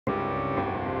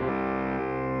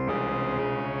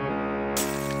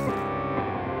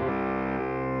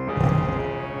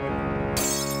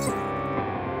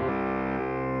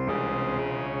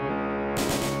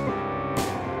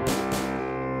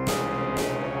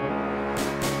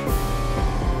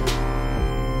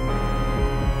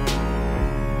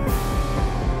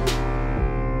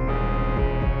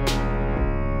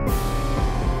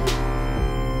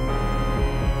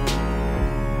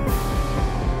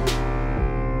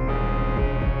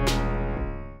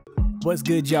What's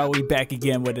good, y'all? We back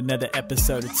again with another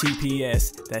episode of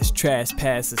TPS. That's Trash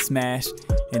Pass or Smash.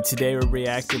 And today we're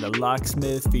reacting to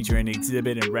Locksmith featuring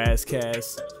Xzibit and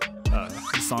Kass.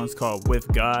 The song's called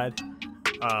With God.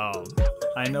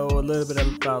 I know a little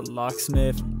bit about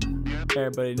Locksmith.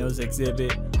 Everybody knows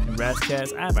Xzibit and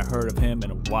Kass. I haven't heard of him in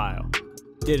a while.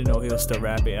 Didn't know he was still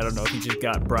rapping. I don't know if he just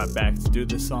got brought back to do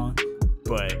this song,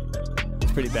 but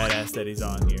it's pretty badass that he's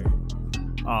on here.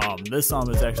 This song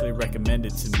was actually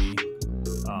recommended to me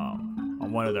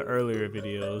on one of the earlier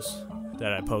videos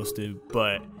that I posted,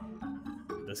 but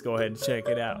let's go ahead and check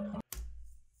it out.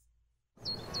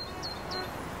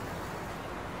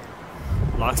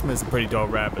 Locksmith's a pretty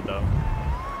dope rapper though.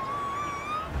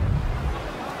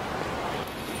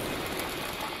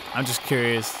 I'm just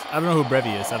curious. I don't know who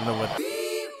Brevi is. I don't know what.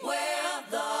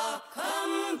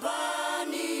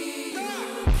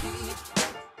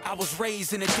 I was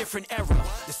raised in a different era.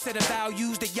 The set of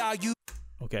values that y'all use.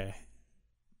 Okay.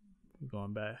 We're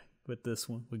going back with this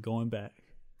one. We're going back.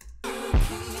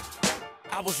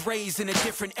 I was raised in a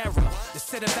different era. The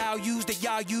set of values that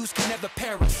y'all use can never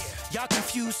perish. Y'all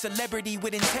confuse celebrity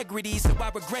with integrity, so I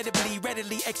regrettably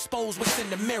readily expose what's in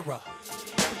the mirror.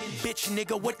 Bitch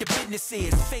nigga, what the business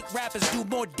is. Fake rappers do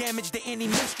more damage than any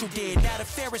minstrel did. Now the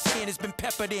fairest skin has been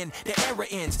peppered in. The era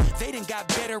ends. They done got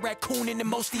better at cooning than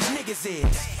most these niggas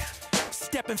is.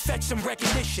 Step and fetch some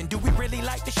recognition. Do we really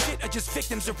like the shit or just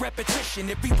victims of repetition?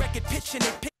 If we record pitching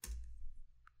and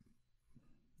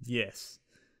Yes.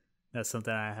 That's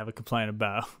something I have a complaint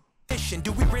about.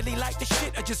 Do we really like the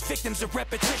shit or just victims of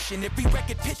repetition? If we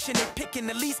record pitching and picking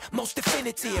the least most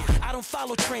definitive. I don't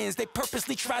follow trends, they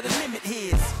purposely try to limit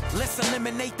his. Let's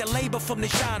eliminate the label from the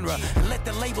genre and let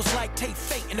the labels like take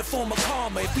fate in the form of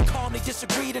karma. If we calmly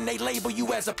disagree, then they label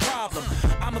you as a problem.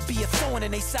 I'ma be a thorn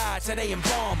in their side till they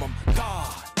embalm them.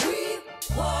 God, we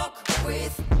walk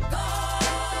with God.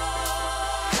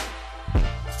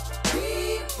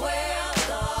 We wear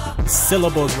the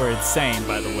syllables were insane,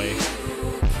 by the way.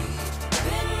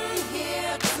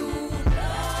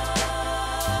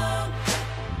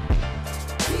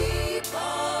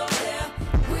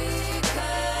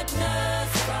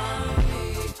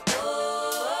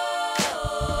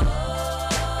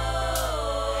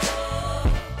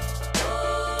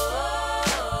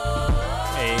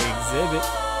 Xzibit.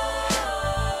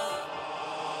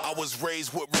 I was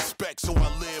raised with respect, so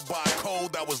I live by a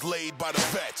code that was laid by the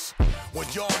vets. When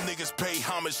y'all niggas pay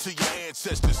homage to your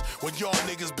ancestors, when y'all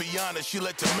niggas be honest, you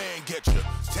let the man get you.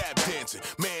 Tap dancing,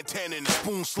 man tanning and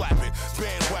spoon slapping,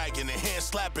 bandwagon and hand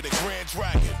slapping and grand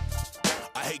dragon.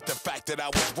 I hate the fact that I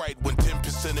was right when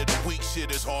 10% of the weak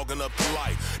shit is hogging up the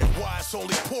light. And why it's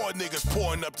only poor niggas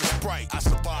pouring up the Sprite. I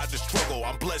survived the struggle,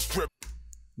 I'm blessed drip.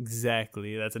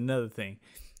 Exactly, that's another thing.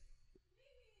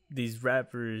 These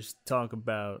rappers talk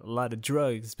about a lot of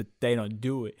drugs, but they don't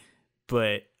do it.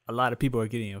 But a lot of people are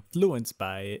getting influenced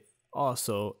by it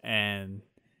also, and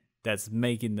that's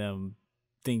making them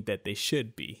think that they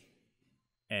should be.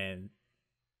 And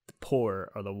the poor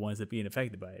are the ones that are being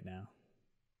affected by it now.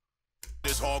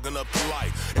 Is hogging up the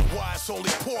light. And why it's only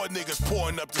poor niggas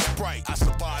pouring up the Sprite. I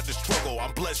survived the struggle,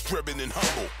 I'm blessed, driven, and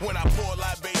humble. When I pour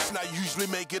libation, I usually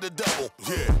make it a double.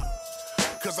 Yeah.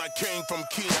 Cause I came from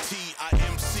King T, I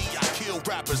MC, I kill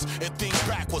rappers and think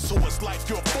backwards, so it's like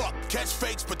you're fucked. Catch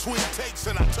fakes between takes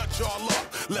and I touch y'all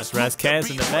up. Let's Kass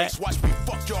in the back. Watch me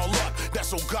fuck y'all up.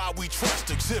 That's on God we trust.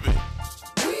 Xzibit.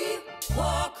 We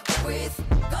walk with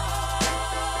God.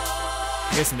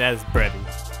 I'm guessing that is Brevi.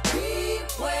 We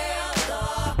wear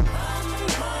the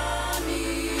company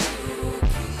you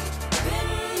keep. Been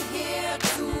here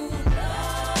too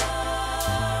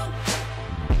long.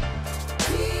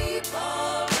 Keep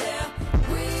all their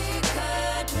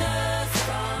wickedness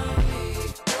from me.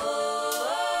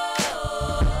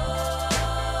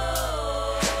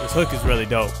 This hook is really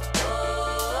dope.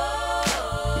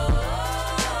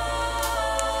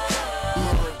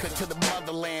 To the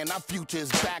motherland, our future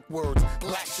is backwards.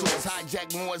 Black shorts,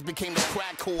 hijack Moors became the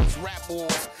crack horse. Rap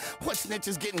wars, what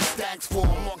snitches getting stacks for?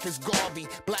 Marcus Garvey,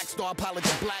 Black Star pilot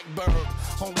to Blackbird.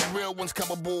 Only real ones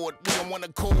come aboard, we on one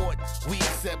accord. We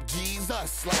accept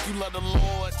Jesus like you love the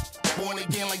Lord. Born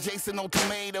again like Jason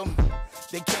Ultimatum.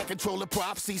 They can't control the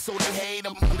prophecy, so they hate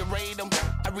them, underrate them.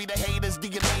 I read the haters,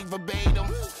 DNA verbatim.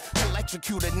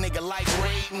 Electrocute a nigga like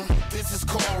Raiden. This is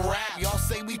called rap, y'all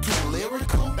say we too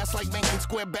lyrical? That's like making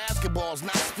square basketballs,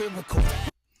 not spherical.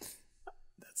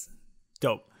 That's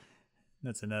dope.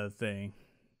 That's another thing.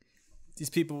 These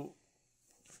people,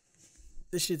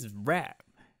 this shit's rap.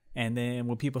 And then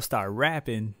when people start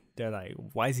rapping, they're like,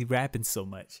 why is he rapping so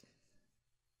much?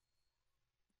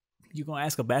 You gonna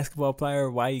ask a basketball player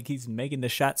why he keeps making the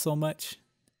shot so much?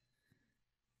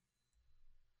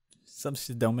 some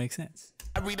shit don't make sense.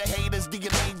 I read the haters,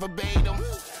 DNA verbatim.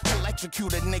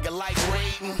 Electrocute a nigga like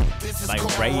Raiden. This is like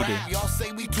called Raiden. rap. Y'all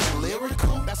say we too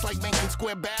lyrical. That's like making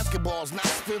square basketballs, not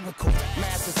spherical.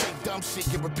 Masters say dumb shit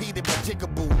get repeated by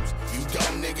jigaboos. You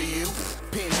dumb nigga, you.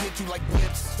 Pin hit you like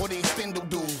whips or the extendo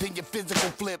dude. Then your physical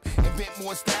flip. Invent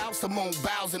more styles. Simone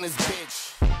Biles in this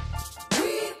bitch.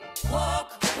 We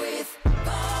walk with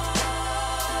God.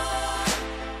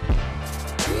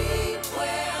 We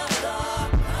wear the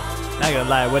Not gonna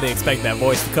lie, I wouldn't expect that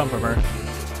voice to come from her.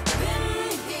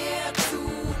 been here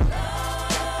too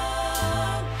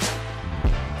long.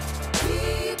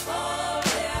 Keep all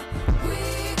their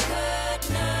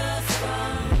wickedness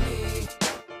from me.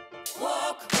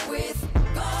 Walk with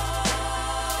God.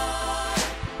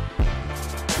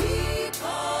 Keep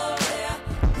all their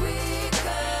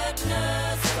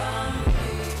wickedness from me.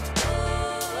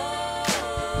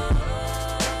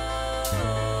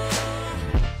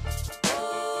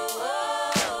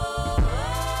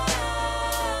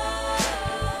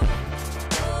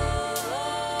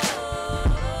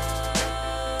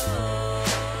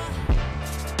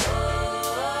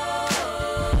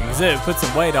 Xzibit put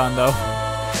some weight on though.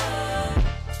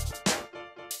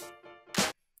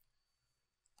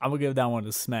 I'm gonna give that one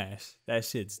a smash. That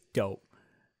shit's dope.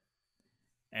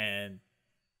 And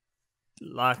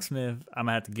Locksmith, I'm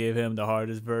gonna have to give him the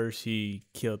hardest verse. He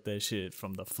killed that shit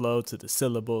from the flow to the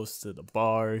syllables to the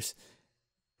bars.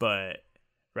 But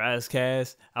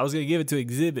Kass, I was gonna give it to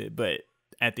Xzibit, but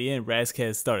at the end,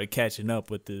 Kass started catching up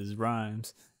with his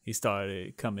rhymes. He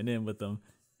started coming in with them,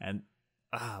 and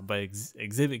but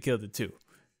Xzibit killed it too.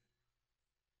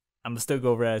 I'm gonna still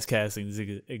go Kass and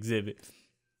Xzibit.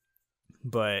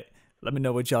 But let me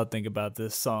know what y'all think about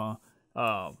this song.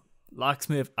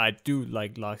 Locksmith, I do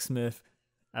like Locksmith,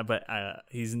 but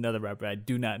he's another rapper I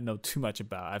do not know too much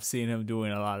about. I've seen him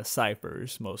doing a lot of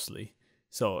cyphers mostly.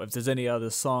 So if there's any other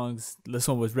songs, this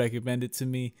one was recommended to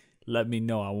me, let me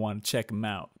know. I want to check him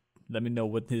out. Let me know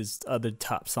what his other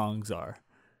top songs are.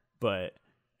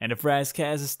 And if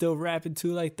Kass is still rapping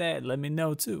too like that, let me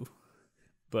know too.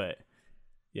 But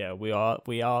yeah, we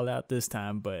all out this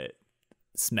time, but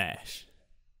smash.